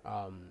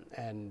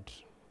and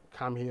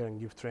come here and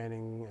give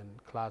training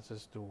and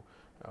classes to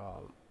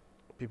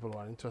people who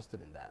are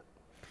interested in that.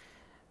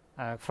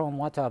 From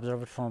what I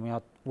observed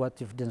from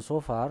what you've done so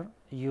far,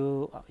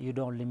 you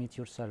don't limit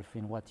yourself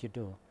in what you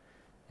do,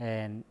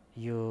 and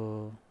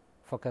you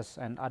focus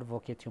and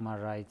advocate human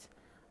rights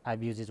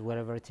abuses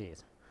wherever it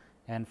is.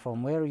 And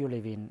from where you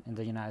live in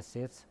the United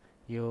States,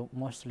 you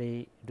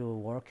mostly do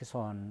work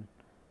on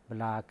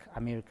Black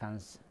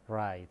Americans'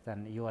 rights,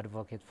 and you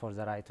advocate for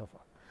the right of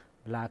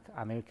Black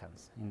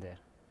Americans in there,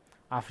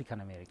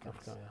 African Americans.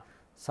 Yeah.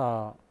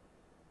 So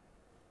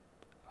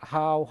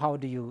how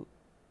do you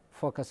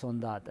focus on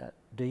that?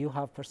 Do you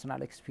have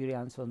personal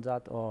experience on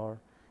that, or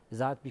is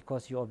that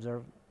because you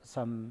observe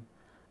some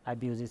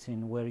abuses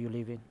in where you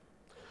live in?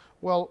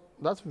 Well,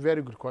 that's a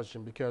very good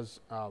question because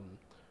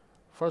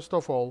first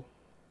of all,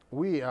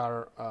 we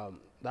are,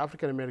 the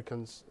African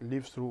Americans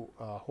live through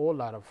a whole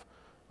lot of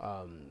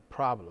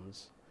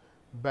problems,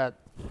 but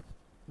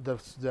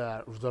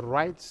the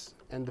rights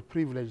and the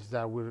privileges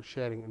that we're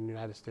sharing in the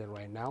United States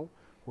right now,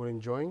 we're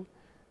enjoying,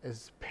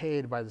 is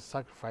paid by the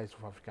sacrifice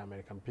of African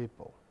American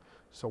people.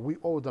 So we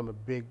owe them a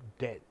big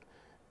debt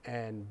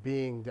and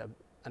being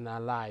an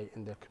ally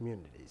in their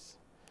communities.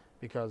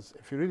 Because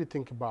if you really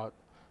think about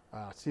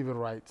civil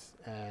rights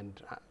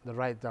and the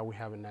right that we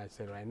have in the United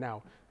States right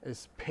now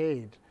is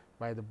paid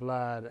by the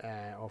blood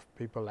of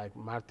people like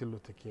Martin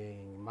Luther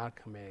King,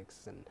 Malcolm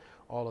X, and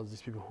all of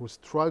these people who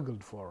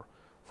struggled for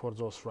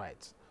those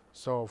rights.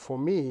 So for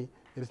me,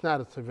 it's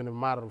not even a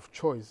matter of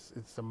choice,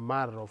 it's a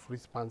matter of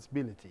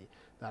responsibility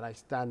that I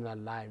stand in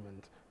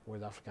alignment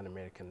with African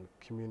American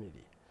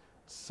community.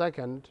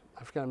 Second,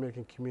 African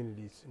American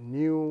communities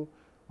knew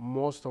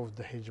most of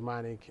the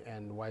hegemonic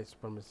and white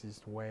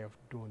supremacist way of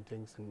doing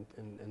things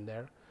in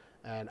there.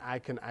 And I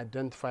can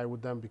identify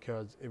with them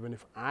because even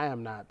if I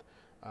am not,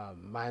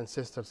 my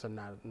ancestors are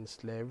not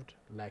enslaved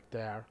like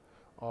they are,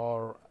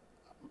 or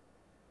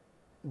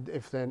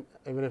even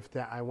if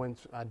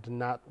I did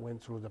not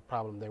went through the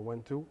problem they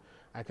went through,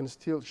 I can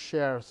still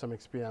share some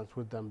experience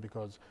with them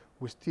because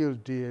we still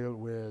deal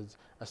with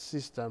a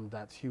system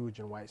that's huge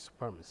in white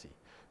supremacy.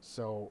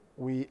 So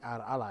we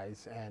are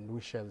allies and we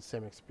share the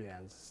same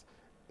experience.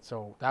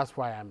 So that's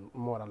why I'm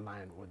more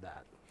aligned with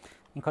that.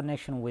 In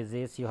connection with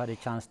this, you had a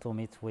chance to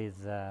meet with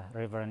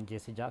Reverend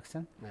Jesse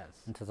Jackson. Yes.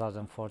 In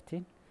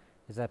 2014.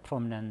 He's a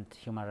prominent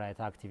human rights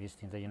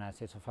activist in the United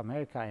States of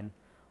America and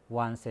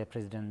once a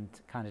president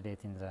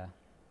candidate in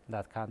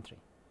that country.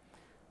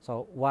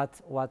 So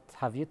what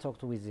have you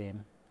talked with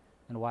him,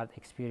 and what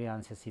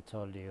experiences he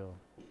told you?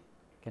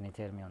 Can you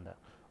tell me on that?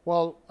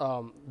 Well,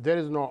 there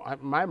is no, in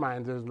my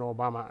mind, there is no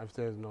Obama if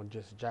there is no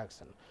Jesse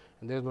Jackson.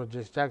 And there is no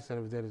Jesse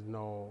Jackson if there is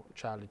no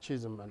Charlie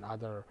Chisholm and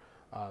other,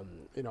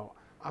 you know,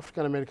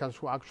 African Americans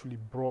who actually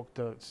broke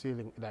the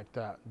ceiling, like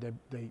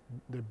they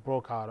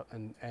broke out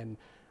and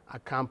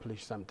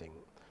accomplished something.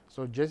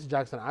 So Jesse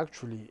Jackson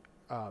actually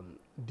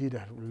did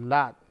a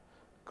lot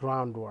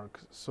groundwork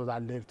so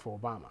that led to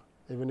Obama.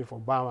 Even if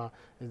Obama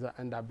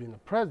ended up being a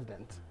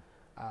president,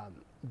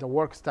 the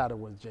work started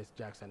with Jesse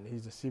Jackson.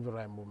 He's a civil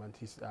rights movement.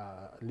 He's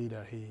a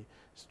leader. He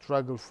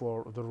struggled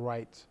for the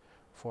rights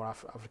for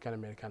African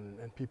American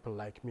and people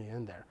like me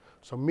in there.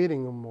 So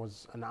meeting him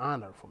was an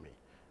honor for me.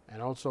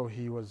 And also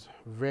he was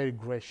very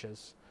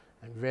gracious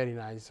and very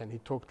nice, and he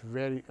talked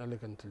very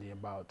elegantly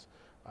about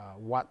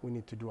what we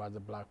need to do as a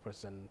black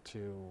person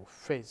to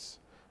face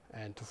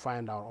and to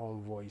find our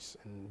own voice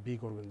in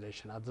big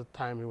organization. At the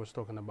time he was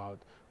talking about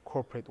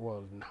corporate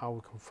world and how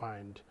we can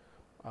find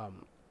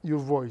your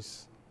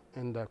voice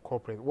in the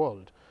corporate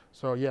world.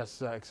 So yes,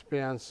 the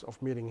experience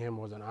of meeting him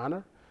was an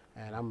honor,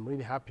 and I'm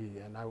really happy,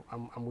 and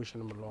I'm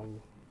wishing him a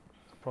long,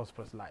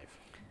 prosperous life.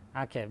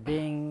 Okay,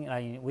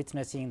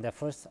 witnessing the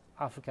first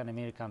African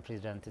American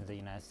president in the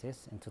United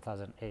States in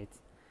 2008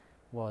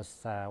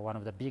 was one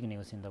of the big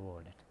news in the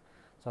world.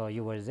 So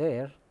you were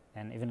there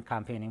and even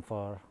campaigning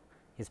for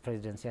his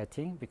presidency, I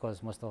think,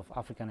 because most of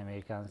African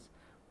Americans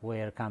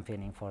were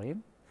campaigning for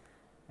him.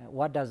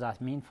 What does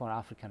that mean for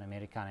African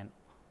American, and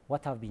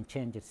what have been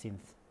changed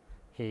since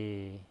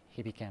he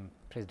became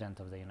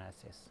president of the United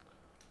States?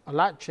 A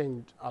lot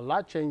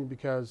changed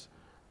because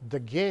the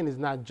gain is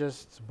not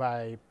just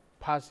by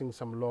passing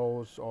some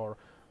laws or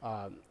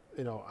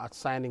you know,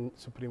 assigning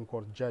Supreme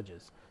Court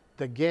judges.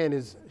 The gain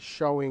is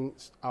showing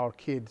our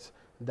kids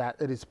that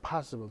it is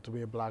possible to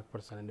be a black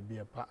person and to be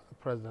a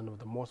president of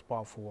the most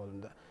powerful world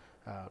in the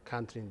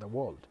country in the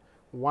world.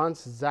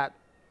 Once that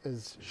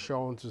is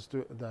shown to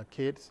the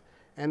kids,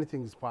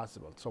 anything is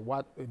possible. So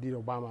what did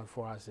Obama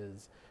for us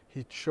is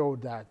he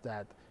showed that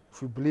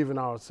if we believe in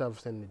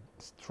ourselves and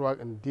struck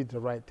and did the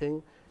right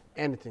thing,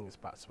 anything is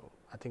possible.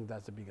 I think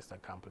that's the biggest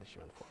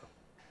accomplishment for him.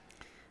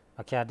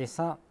 Okay,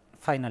 Yadesa,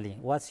 finally,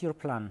 what's your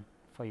plan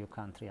for your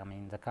country? I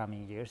mean, the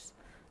coming years,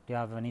 do you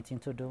have anything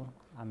to do?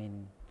 I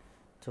mean,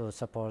 to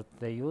support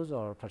the youth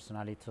or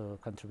personally to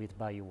contribute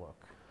by your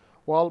work?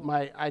 Well,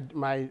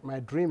 my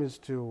dream is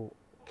to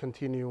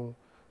continue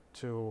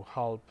to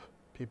help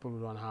people who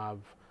don't have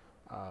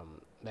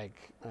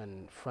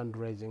and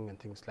fundraising and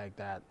things like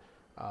that,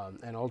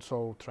 and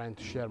also trying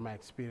to share my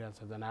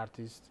experience as an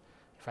artist.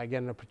 If I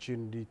get an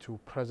opportunity to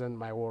present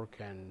my work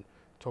and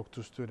talk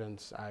to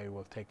students, I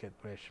will take it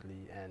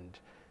graciously, and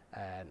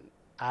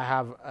I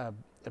have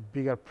a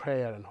bigger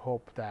prayer and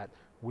hope that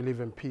we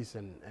live in peace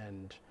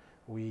and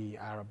we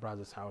are our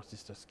brothers, our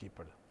sisters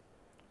keeper.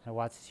 And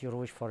what's your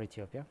wish for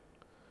Ethiopia?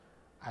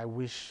 I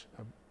wish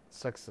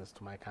success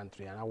to my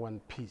country, and I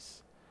want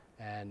peace,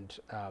 and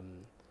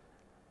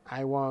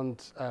I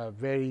want a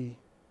very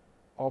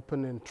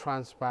open and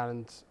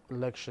transparent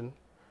election,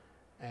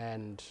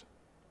 and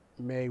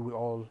may we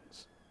all,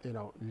 you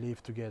know,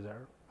 live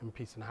together in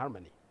peace and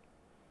harmony.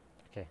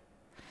 Okay,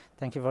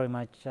 thank you very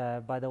much.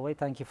 By the way,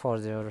 thank you for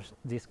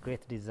this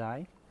great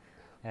design,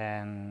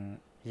 and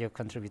you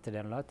contributed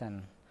a lot,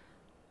 and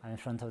in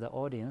front of the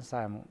audience,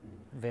 I'm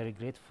very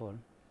grateful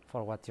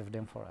for what you've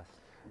done for us.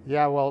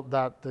 Yeah, well,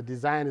 the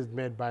design is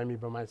made by me,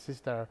 but my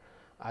sister,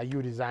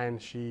 You Design,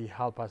 she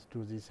helped us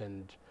do this,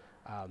 and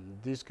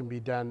this can be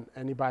done.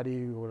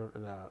 Anybody who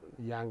a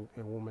young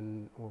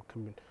woman who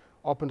can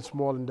open a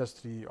small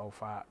industry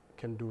of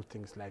can do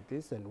things like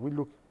this, and we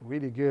look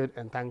really good,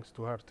 and thanks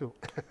to her too.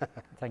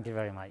 Thank you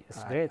very much.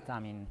 It's great. I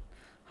mean,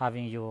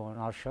 having you on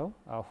our show.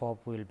 I hope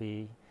we'll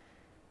be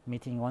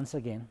meeting once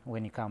again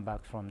when you come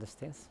back from the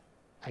States.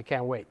 I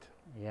can't wait.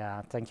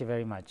 Yeah, thank you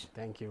very much.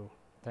 Thank you.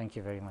 Thank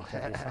you very much.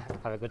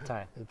 Have a good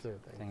time. You too.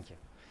 Thank you.